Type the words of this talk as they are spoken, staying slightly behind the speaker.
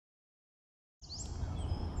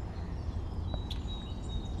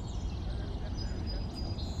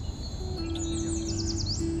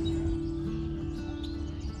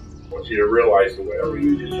want you to realize that whatever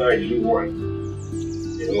you decide you want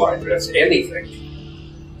in life, that's anything,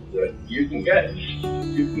 that you can get it.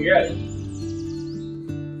 You can get it.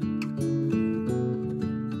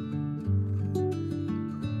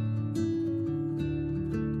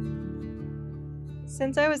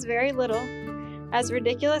 Since I was very little, as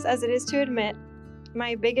ridiculous as it is to admit,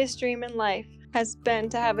 my biggest dream in life has been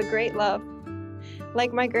to have a great love,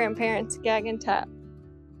 like my grandparents, Gag and Tap.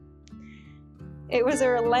 It was a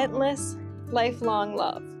relentless, lifelong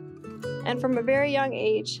love, and from a very young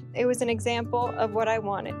age, it was an example of what I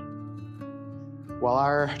wanted. While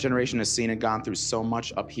our generation has seen and gone through so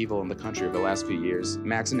much upheaval in the country over the last few years,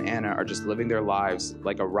 Max and Anna are just living their lives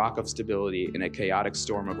like a rock of stability in a chaotic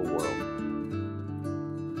storm of a world.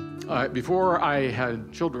 Before I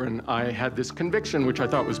had children, I had this conviction, which I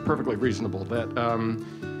thought was perfectly reasonable,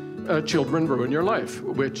 that children ruin your life,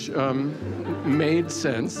 which made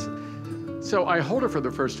sense. So I hold her for the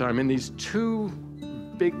first time, and these two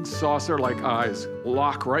big saucer-like eyes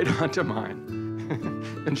lock right onto mine.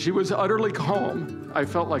 And she was utterly calm. I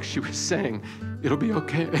felt like she was saying, "It'll be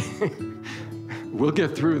okay. We'll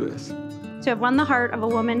get through this." To have won the heart of a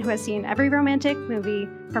woman who has seen every romantic movie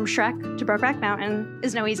from Shrek to Brokeback Mountain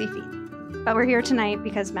is no easy feat. But we're here tonight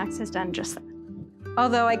because Max has done just that.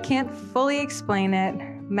 Although I can't fully explain it,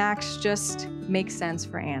 Max just makes sense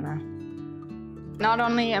for Anna. Not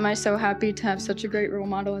only am I so happy to have such a great role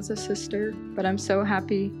model as a sister, but I'm so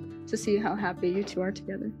happy to see how happy you two are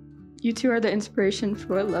together. You two are the inspiration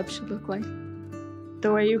for what love should look like.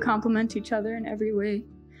 The way you complement each other in every way,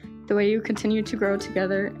 the way you continue to grow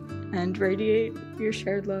together and radiate your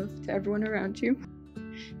shared love to everyone around you.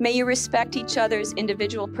 May you respect each other's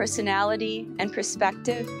individual personality and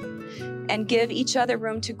perspective, and give each other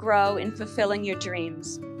room to grow in fulfilling your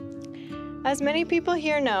dreams. As many people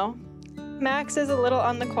here know, Max is a little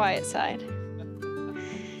on the quiet side.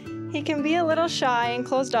 He can be a little shy and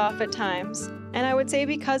closed off at times, and I would say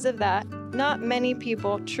because of that, not many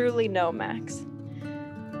people truly know Max.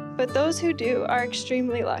 But those who do are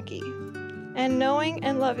extremely lucky. And knowing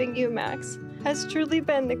and loving you, Max, has truly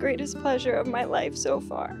been the greatest pleasure of my life so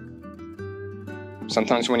far.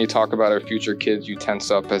 Sometimes when you talk about our future kids, you tense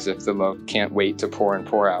up as if the love can't wait to pour and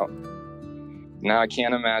pour out. Now I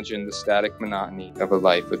can't imagine the static monotony of a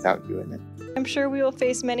life without you in it. I'm sure we will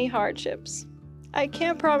face many hardships. I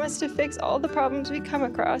can't promise to fix all the problems we come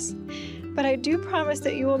across, but I do promise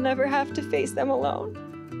that you will never have to face them alone.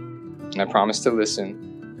 And I promise to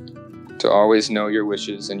listen, to always know your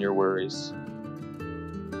wishes and your worries.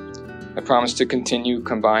 I promise to continue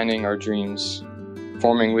combining our dreams,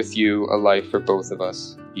 forming with you a life for both of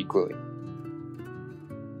us equally.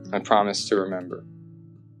 I promise to remember.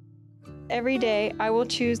 Every day, I will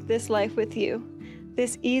choose this life with you,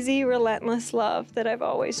 this easy, relentless love that I've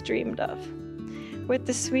always dreamed of. With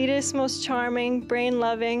the sweetest, most charming,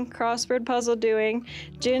 brain-loving, crossword puzzle-doing,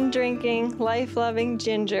 gin-drinking, life-loving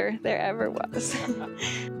ginger there ever was.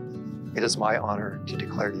 It is my honor to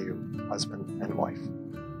declare you husband and wife.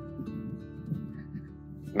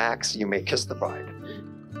 Max, you may kiss the bride.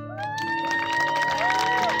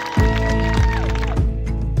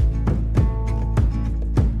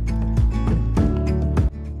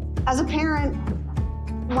 As a parent,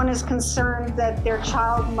 one is concerned that their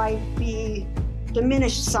child might be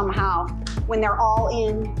diminished somehow when they're all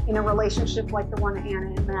in a relationship like the one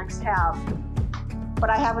Anna and Max have. But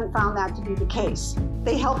I haven't found that to be the case.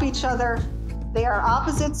 They help each other. They are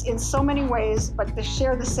opposites in so many ways, but they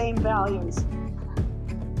share the same values.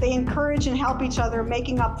 They encourage and help each other,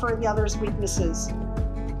 making up for the other's weaknesses.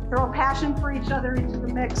 Throw passion for each other into the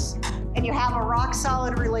mix, and you have a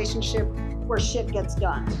rock-solid relationship where shit gets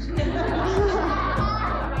done.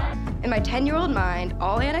 In my 10-year-old mind,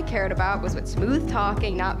 all Anna cared about was what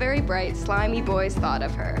smooth-talking, not very bright, slimy boys thought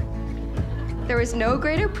of her. There was no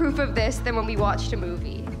greater proof of this than when we watched a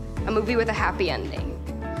movie with a happy ending,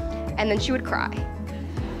 and then she would cry.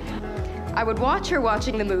 I would watch her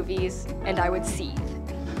watching the movies, and I would seethe.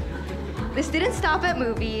 This didn't stop at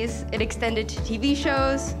movies. It extended to TV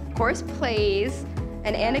shows, course plays,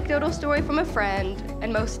 an anecdotal story from a friend,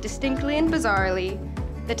 and most distinctly and bizarrely,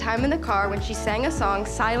 the time in the car when she sang a song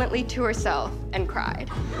silently to herself and cried.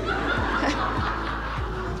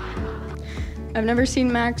 I've never seen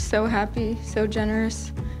Max so happy, so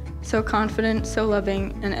generous, so confident, so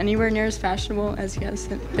loving, and anywhere near as fashionable as he has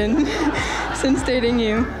been since dating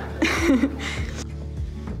you.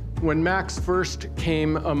 When Max first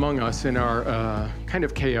came among us in our kind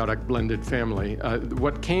of chaotic blended family,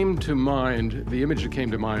 what came to mind, the image that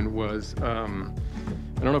came to mind was, I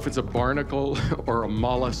don't know if it's a barnacle or a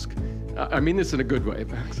mollusk. I mean this in a good way,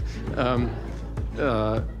 Max.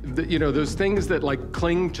 those things that like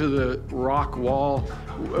cling to the rock wall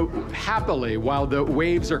happily while the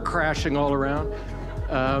waves are crashing all around.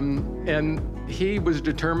 And he was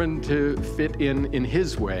determined to fit in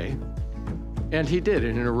his way. And he did,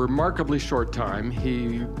 and in a remarkably short time,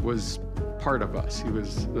 he was part of us. He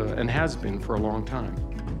was, and has been for a long time.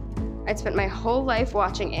 I'd spent my whole life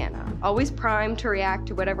watching Anna, always primed to react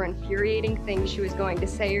to whatever infuriating thing she was going to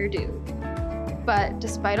say or do. But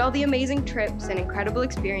despite all the amazing trips and incredible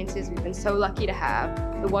experiences we've been so lucky to have,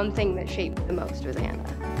 the one thing that shaped the most was Anna.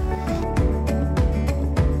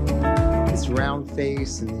 His round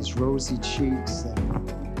face and these rosy cheeks and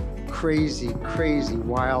crazy, crazy,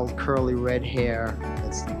 wild, curly red hair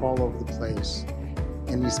that's all over the place.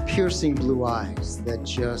 And these piercing blue eyes that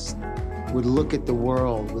just would look at the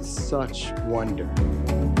world with such wonder.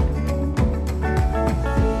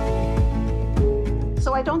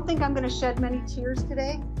 So I don't think I'm going to shed many tears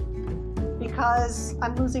today because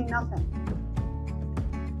I'm losing nothing.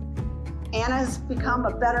 Anna's become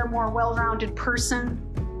a better, more well-rounded person.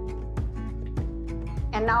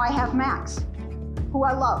 And now I have Max, who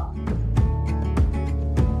I love.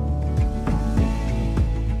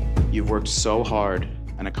 You've worked so hard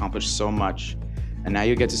and accomplished so much, and now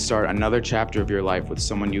you get to start another chapter of your life with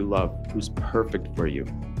someone you love who's perfect for you.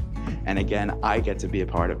 And again, I get to be a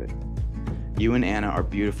part of it. You and Anna are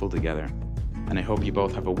beautiful together, and I hope you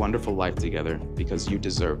both have a wonderful life together because you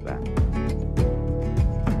deserve that.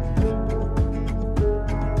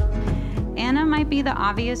 Anna might be the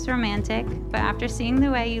obvious romantic, but after seeing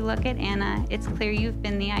the way you look at Anna, it's clear you've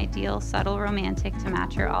been the ideal, subtle romantic to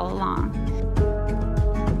match her all along.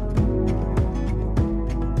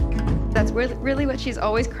 That's really what she's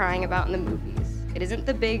always crying about in the movies. It isn't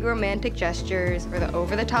the big romantic gestures or the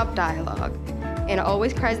over-the-top dialogue. Anna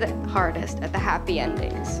always cries the hardest at the happy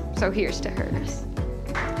endings. So here's to hers.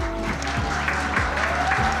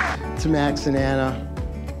 To Max and Anna,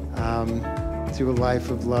 to a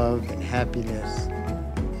life of love and happiness,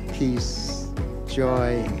 peace,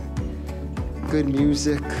 joy, good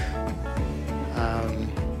music,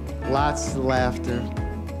 lots of laughter,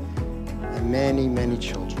 and many, many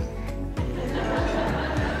children.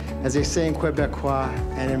 As they say in Quebecois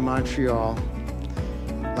and in Montreal,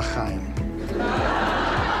 l'chaim.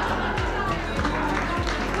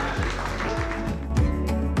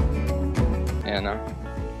 Anna,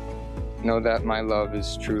 know that my love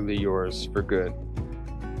is truly yours for good.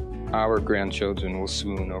 Our grandchildren will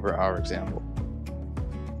swoon over our example.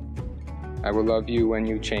 I will love you when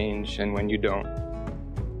you change and when you don't.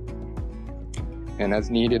 And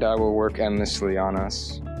as needed, I will work endlessly on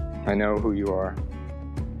us. I know who you are.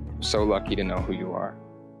 I'm so lucky to know who you are,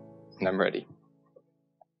 and I'm ready.